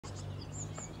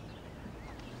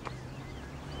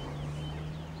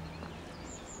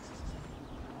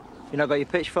You not got your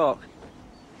pitchfork?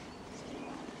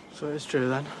 So it's true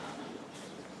then.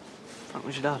 Frank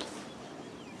was your dad?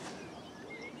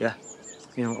 Yeah.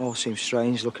 You know, it all seems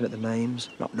strange looking at the names,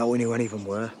 not knowing who any of them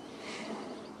were.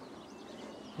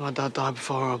 My dad died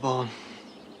before I was born.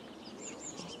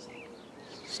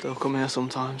 Still come here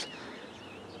sometimes.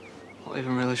 Not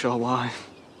even really sure why.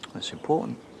 That's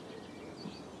important.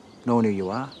 Knowing who you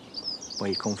are, where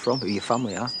you come from, who your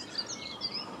family are,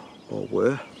 or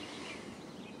were.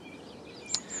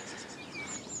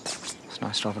 It's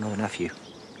nice to have another nephew.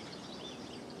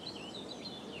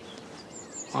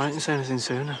 Why didn't you say anything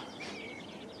sooner?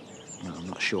 No, I'm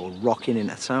not sure. Rocking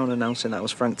into town announcing that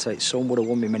was Frank Tate's son would have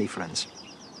won me many friends.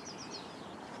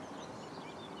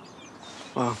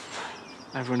 Well,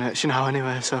 everyone hates you now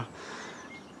anyway, so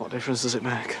what difference does it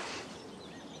make?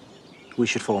 We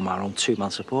should form our own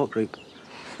two-man support group.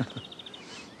 You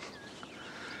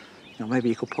know, maybe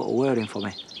you could put a word in for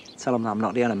me. Tell them that I'm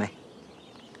not the enemy.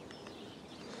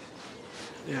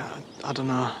 Yeah, I don't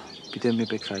know. Be doing me a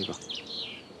big favour.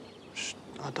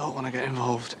 I don't want to get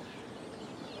involved.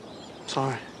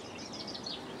 Sorry.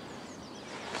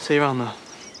 See you around there.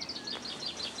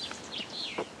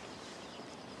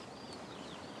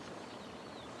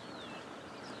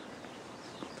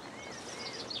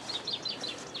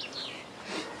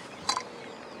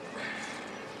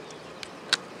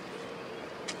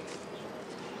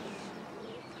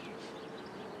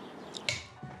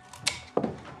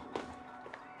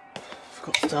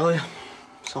 Forgot to tell you.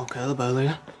 It's all Caleb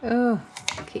earlier. Oh,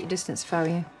 keep your distance if I were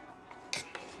you.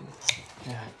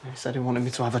 Yeah, he said he wanted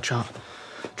me to have a chat.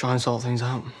 Try and sort things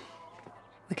out.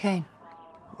 With Kane?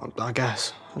 I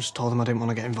guess. I just told him I didn't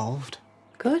want to get involved.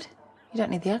 Good. You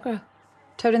don't need the aggro.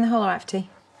 Toad in the hole, all right for tea?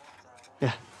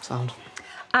 Yeah, sound.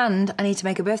 And I need to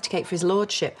make a birthday cake for his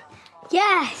lordship.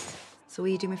 Yes! So will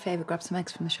you do me a favour, grab some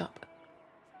eggs from the shop?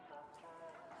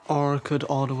 Or I could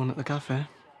order one at the cafe.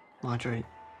 My treat.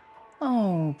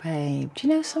 Oh, babe, do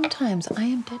you know sometimes I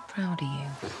am dead proud of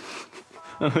you?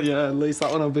 Oh, yeah, at least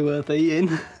that one will be worth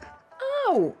eating.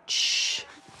 Ouch!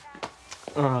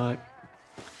 All right.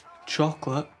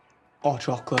 Chocolate or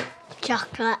chocolate?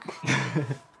 Chocolate.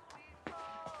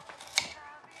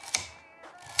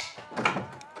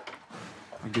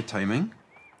 Good timing.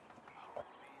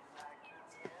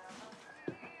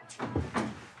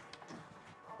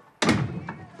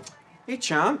 Hey,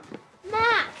 champ.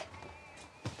 Mac!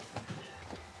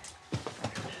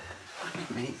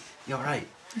 Mate, you all right?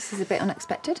 This is a bit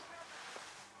unexpected.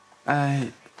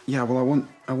 Yeah, well,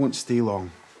 I won't stay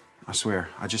long. I swear.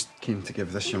 I just came to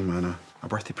give this young man a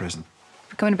birthday present.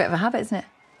 Becoming a bit of a habit, isn't it?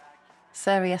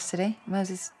 Sarah yesterday,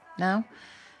 Moses now.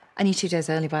 And you 2 days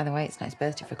early, by the way. It's not his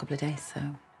birthday for a couple of days,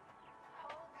 so...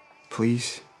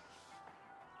 Please?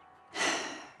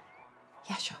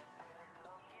 Yeah, sure.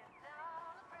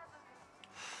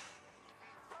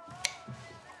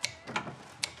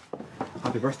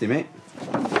 Happy birthday, mate.